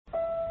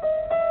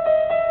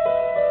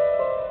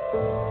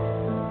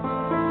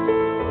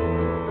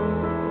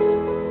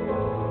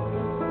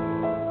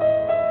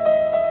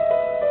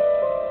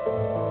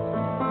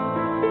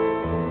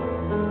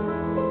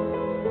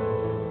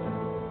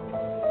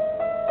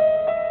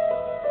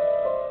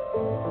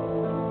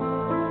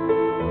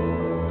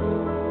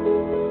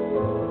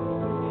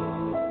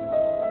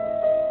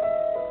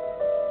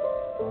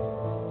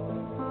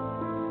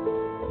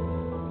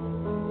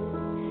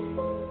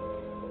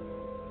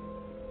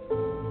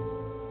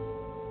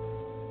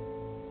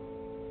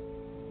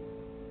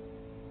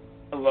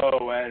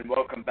Hello, and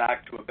welcome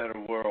back to A Better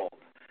World.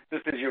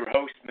 This is your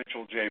host,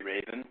 Mitchell J.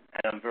 Rabin,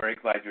 and I'm very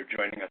glad you're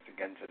joining us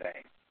again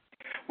today.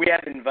 We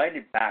have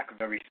invited back a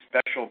very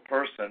special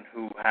person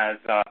who has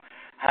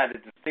had a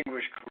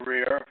distinguished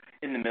career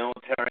in the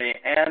military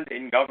and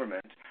in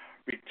government,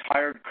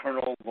 retired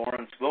Colonel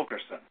Lawrence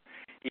Wilkerson.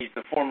 He's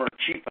the former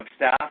Chief of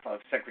Staff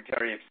of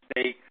Secretary of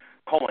State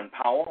Colin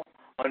Powell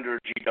under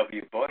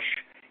G.W. Bush.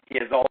 He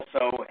is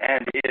also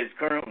and is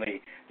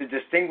currently the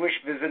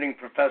Distinguished Visiting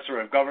Professor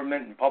of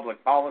Government and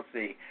Public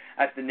Policy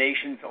at the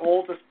nation's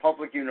oldest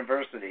public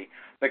university,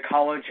 the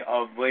College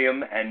of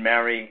William and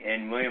Mary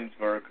in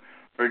Williamsburg,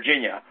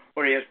 Virginia,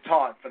 where he has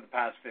taught for the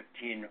past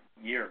 15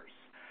 years.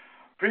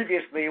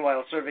 Previously,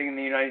 while serving in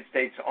the United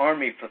States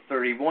Army for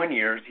 31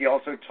 years, he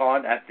also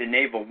taught at the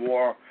Naval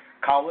War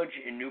College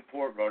in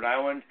Newport, Rhode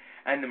Island,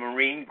 and the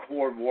Marine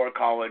Corps War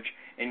College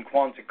in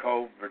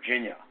Quantico,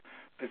 Virginia.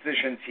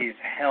 Positions he's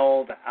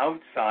held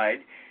outside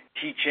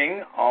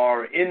teaching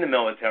are in the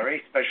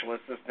military, special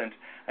assistant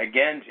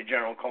again to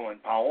General Colin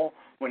Powell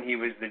when he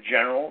was the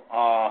General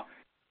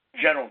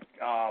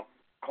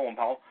Colin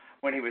Powell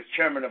when he was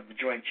chairman of the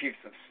Joint Chiefs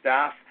of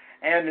Staff,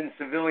 and in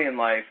civilian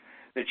life,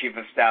 the Chief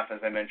of Staff, as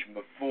I mentioned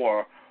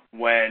before,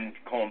 when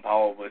Colin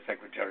Powell was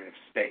Secretary of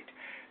State.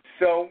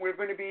 So we're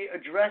going to be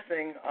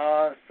addressing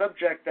a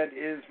subject that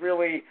is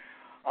really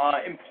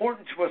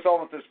important to us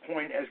all at this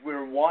point as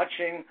we're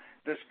watching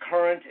this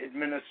current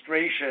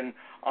administration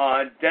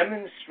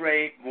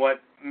demonstrate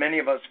what many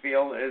of us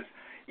feel is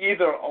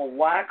either a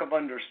lack of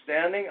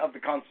understanding of the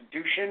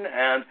Constitution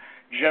and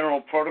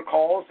general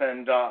protocols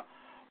and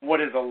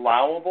what is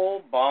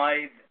allowable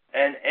by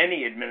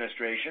any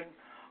administration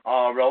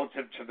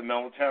relative to the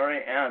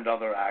military and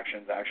other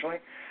actions, actually,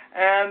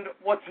 and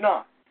what's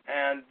not.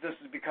 And this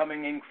is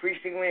becoming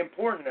increasingly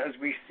important as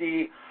we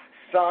see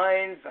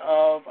signs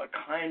of a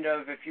kind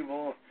of, if you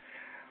will,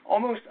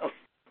 almost a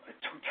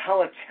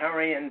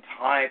totalitarian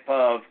type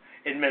of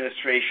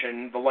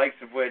administration, the likes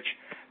of which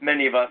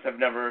many of us have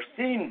never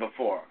seen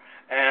before.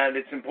 And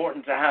it's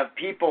important to have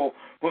people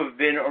who have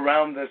been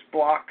around this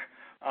block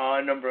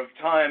a number of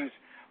times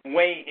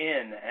weigh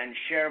in and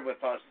share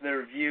with us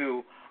their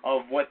view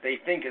of what they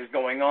think is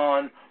going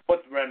on,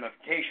 what the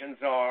ramifications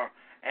are,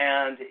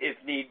 and, if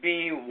need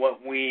be,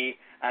 what we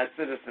as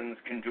citizens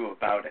can do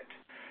about it.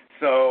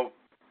 So,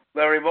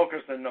 Larry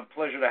Wilkerson, a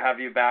pleasure to have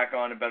you back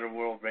on A Better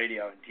World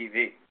Radio and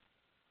TV.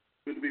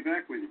 Good to be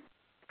back with you.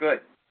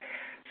 Good.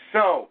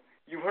 So,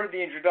 you heard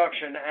the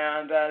introduction,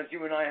 and as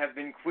you and I have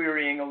been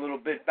querying a little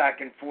bit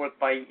back and forth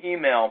by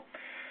email,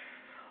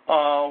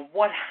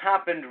 what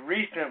happened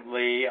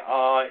recently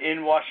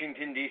in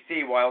Washington,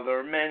 D.C., while there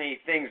are many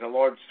things, a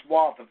large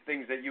swath of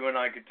things that you and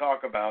I could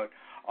talk about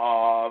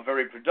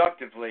very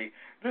productively,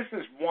 this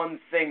is one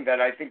thing that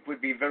I think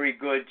would be very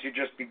good to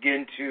just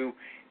begin to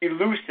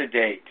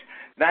elucidate.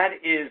 That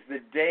is the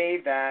day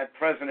that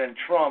President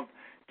Trump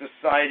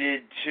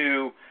decided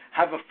to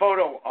have a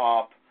photo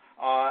op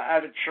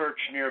at a church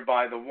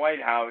nearby the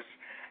White House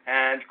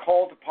and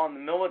called upon the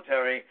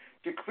military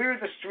to clear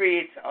the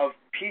streets of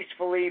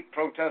peacefully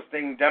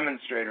protesting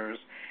demonstrators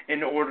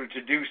in order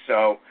to do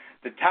so,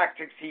 the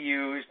tactics he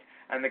used,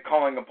 and the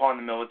calling upon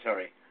the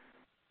military.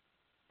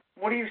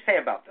 What do you say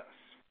about this?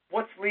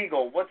 What's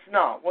legal? What's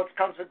not? What's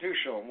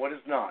constitutional? What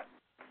is not?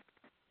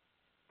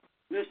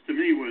 This, to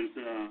me, was,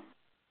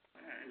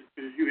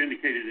 as you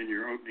indicated in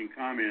your opening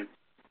comments,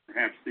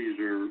 perhaps these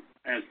are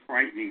as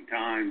frightening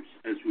times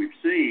as we've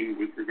seen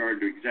with regard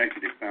to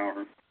executive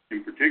power,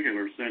 in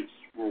particular since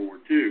World War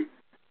II,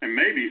 and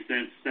maybe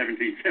since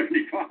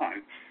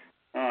 1775.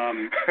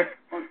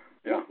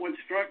 What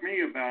struck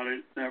me about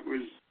it that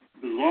was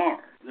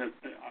bizarre, that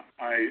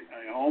I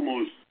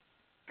almost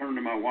turned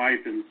to my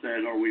wife and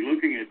said, are we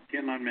looking at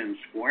Tiananmen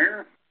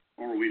Square,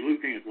 or are we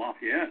looking at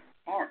Lafayette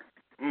Park?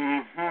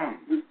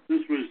 Mm-hmm.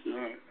 This was,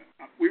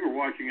 we were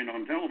watching it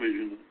on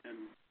television, and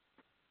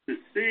to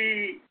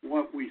see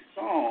what we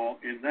saw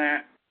in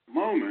that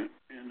moment,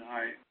 and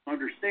I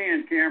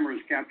understand cameras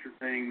capture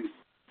things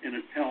in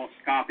a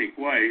telescopic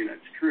way,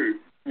 that's true.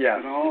 Yes.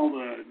 But all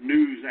the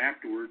news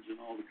afterwards and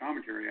all the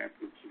commentary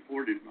afterwards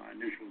supported my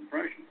initial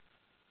impression.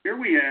 Here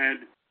we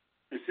had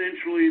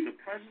essentially the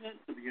President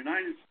of the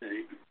United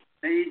States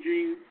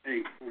staging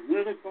a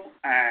political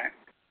act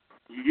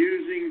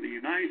using the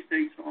United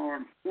States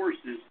Armed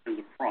Forces as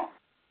a prop.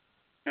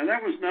 Now,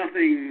 that was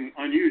nothing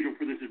unusual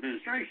for this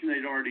administration.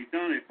 They'd already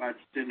done it by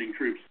sending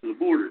troops to the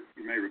border,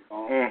 you may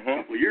recall, a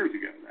couple of years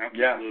ago. That was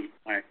a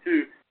political act,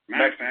 too.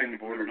 Matter of fact, I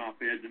put an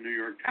op-ed in the New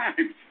York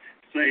Times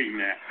saying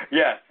that.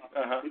 Yes.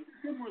 But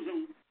this was a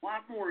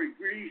lot more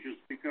egregious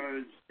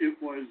because it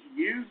was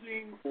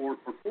using or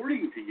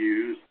purporting to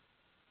use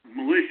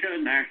militia,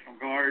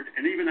 National Guard,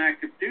 and even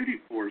active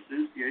duty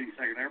forces, the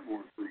 82nd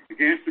Airborne Group,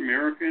 against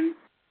American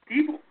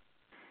people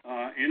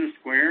in a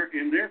square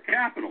in their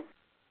capital,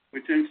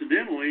 which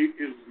incidentally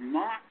is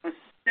not a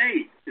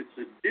state. It's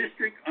a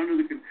district under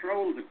the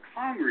control of the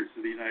Congress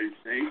of the United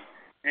States,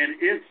 and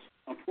its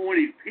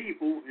appointed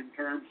people in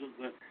terms of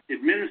the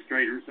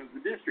administrators of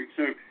the district.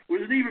 So it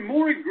was an even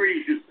more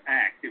egregious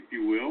act, if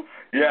you will.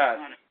 Yes.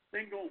 Not a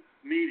single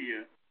meeting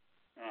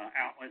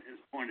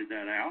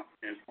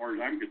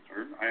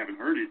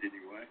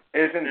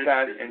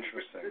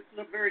Interesting. This is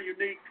a very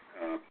unique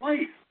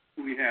place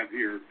we have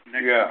here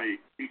next Yeah. to me,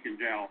 Deacon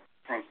Jowl,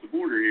 across the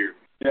border here.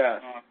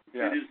 Yes.